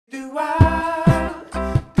Tell us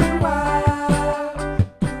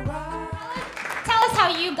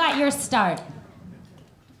how you got your start.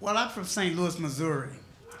 Well, I'm from St. Louis, Missouri.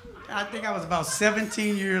 I think I was about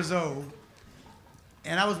 17 years old,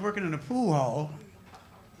 and I was working in a pool hall.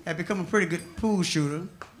 Had become a pretty good pool shooter,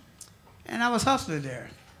 and I was hustling there.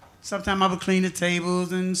 Sometimes I would clean the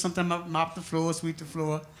tables, and sometimes I would mop the floor, sweep the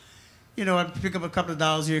floor. You know, I'd pick up a couple of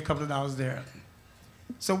dollars here, a couple of dollars there.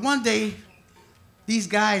 So one day, these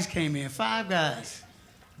guys came in, 5 guys,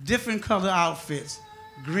 different color outfits,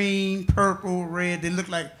 green, purple, red. They looked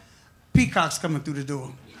like peacocks coming through the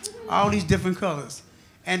door, all these different colors.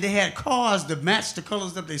 And they had cars that matched the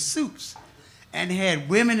colors of their suits. And they had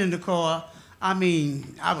women in the car. I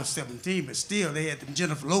mean, I was 17, but still, they had the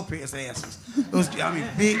Jennifer Lopez asses. Those, I mean,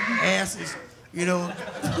 big asses, you know.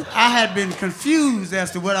 I had been confused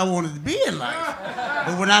as to what I wanted to be in life.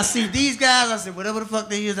 But when I see these guys, I said, whatever the fuck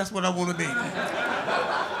they is, that's what I want to be.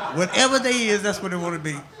 Whatever they is, that's what they want to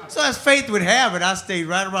be. So as fate would have it, I stayed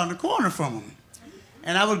right around the corner from them.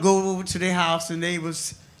 And I would go over to their house, and they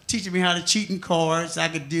was teaching me how to cheat in cards. I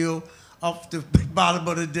could deal off the bottom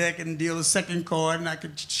of the deck and deal a second card, and I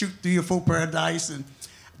could shoot 3 or 4 pair of dice. And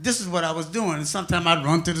this is what I was doing. And sometimes I'd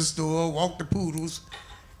run to the store, walk the poodles,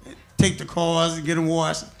 take the cards and get them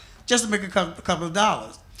washed, just to make a couple of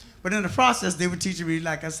dollars. But in the process, they were teaching me,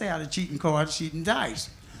 like I say, how to cheat in cards, cheat in dice.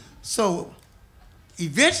 So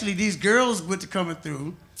eventually, these girls went to coming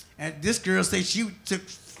through, and this girl said she took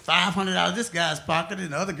 $500 out of this guy's pocket,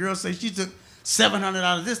 and the other girl said she took $700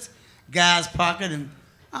 out of this guy's pocket. And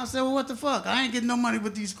I said, well, what the fuck? I ain't getting no money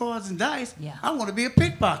with these cards and dice. Yeah. I want to be a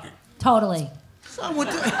pickpocket. Totally. So I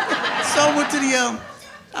went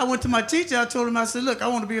to my teacher. I told him, I said, look, I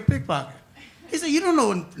want to be a pickpocket. He said, you don't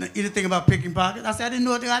know anything about picking pockets. I said, I didn't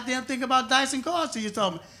know a goddamn thing about dice and cards. So you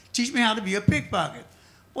told me, teach me how to be a pickpocket.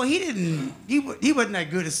 Well, he wasn't that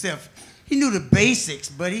good at stuff. He knew the basics,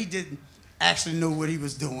 but he didn't actually know what he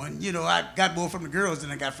was doing. You know, I got more from the girls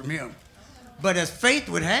than I got from him. But as fate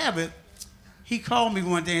would have it, he called me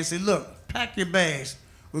one day and said, look, pack your bags.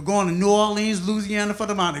 We're going to New Orleans, Louisiana for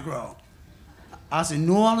the Mardi Gras. I said,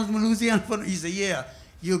 New Orleans, Louisiana for the... He said, yeah,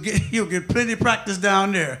 you'll get plenty of practice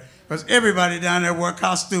down there, because everybody down there wear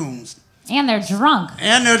costumes. And they're drunk.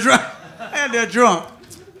 And they're drunk. And they're drunk.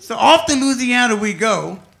 So off to Louisiana we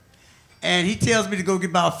go, and he tells me to go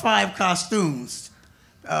get about 5 costumes.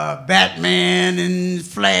 Batman and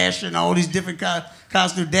Flash and all these different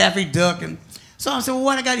costumes, Daffy Duck. And so I said, well,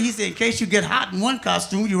 what I got? He said, in case you get hot in one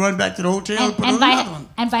costume, you run back to the hotel and put on another one.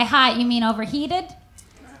 And by hot, you mean overheated?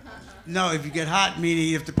 No, if you get hot,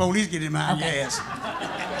 meaning if the police get in behind your ass.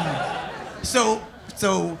 So...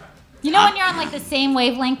 You know when you're on like the same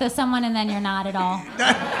wavelength as someone and then you're not at all?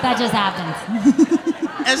 That just happens.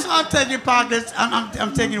 And so I'm taking pockets,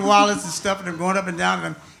 I'm taking wallets and stuff, and I'm going up and down, and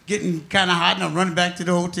I'm getting kind of hot, and I'm running back to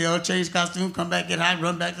the hotel, change costume, come back, get hot,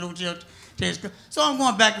 run back to the hotel, change. So I'm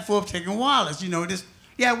going back and forth taking wallets, you know.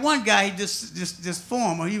 One guy, this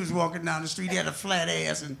former, he was walking down the street, he had a flat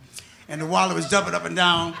ass, and the wallet was jumping up and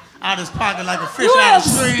down out of his pocket like a fish out of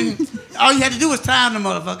string. All you had to do was time the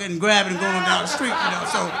motherfucker and grab it and go on down the street, you know.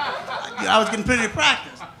 So I was getting plenty of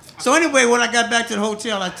practice. So anyway, when I got back to the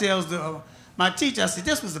hotel, I tells my teacher, I said,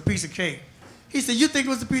 this was a piece of cake. He said, you think it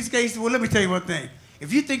was a piece of cake? He said, well, let me tell you one thing.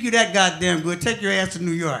 If you think you're that goddamn good, take your ass to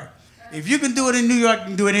New York. If you can do it in New York, you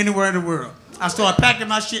can do it anywhere in the world. I started packing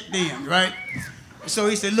my shit then, right? So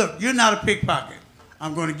he said, look, you're not a pickpocket.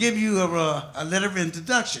 I'm going to give you a letter of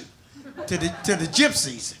introduction to the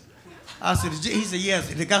gypsies. I said, he said,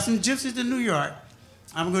 yes, they got some gypsies in New York.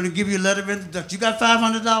 I'm going to give you a letter of introduction. You got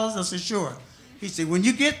 $500? I said, sure. He said, when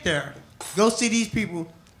you get there, go see these people.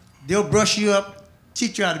 They'll brush you up,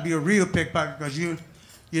 teach you how to be a real pickpocket, because you're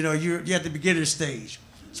at the beginner stage.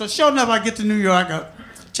 So sure enough, I get to New York. I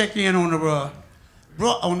check in on the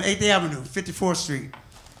 8th Avenue, 54th Street.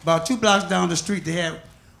 About 2 blocks down the street, they have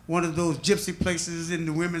one of those gypsy places, and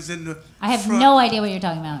the women's in the I have front. no idea what you're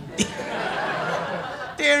talking about.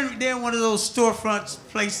 They're in one of those storefront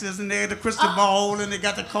places, and they have the crystal ball, and they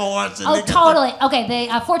got the cards. And oh, totally. Okay,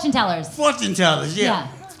 the fortune tellers. Fortune tellers, yeah.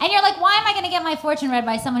 And you're like, why am I going to get my fortune read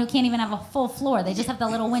by someone who can't even have a full floor? They just have the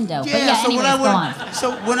little window. Yeah, but yeah, so anyways, when go on.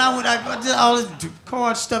 So when I did all this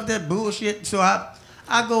card stuff, that bullshit. So I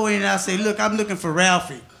go in and I say, look, I'm looking for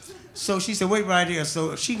Ralphie. So she said, wait right here.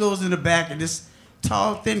 So she goes in the back, and this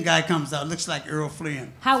tall, thin guy comes out, looks like Earl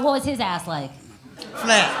Flynn. What was his ass like?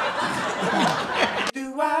 Flat.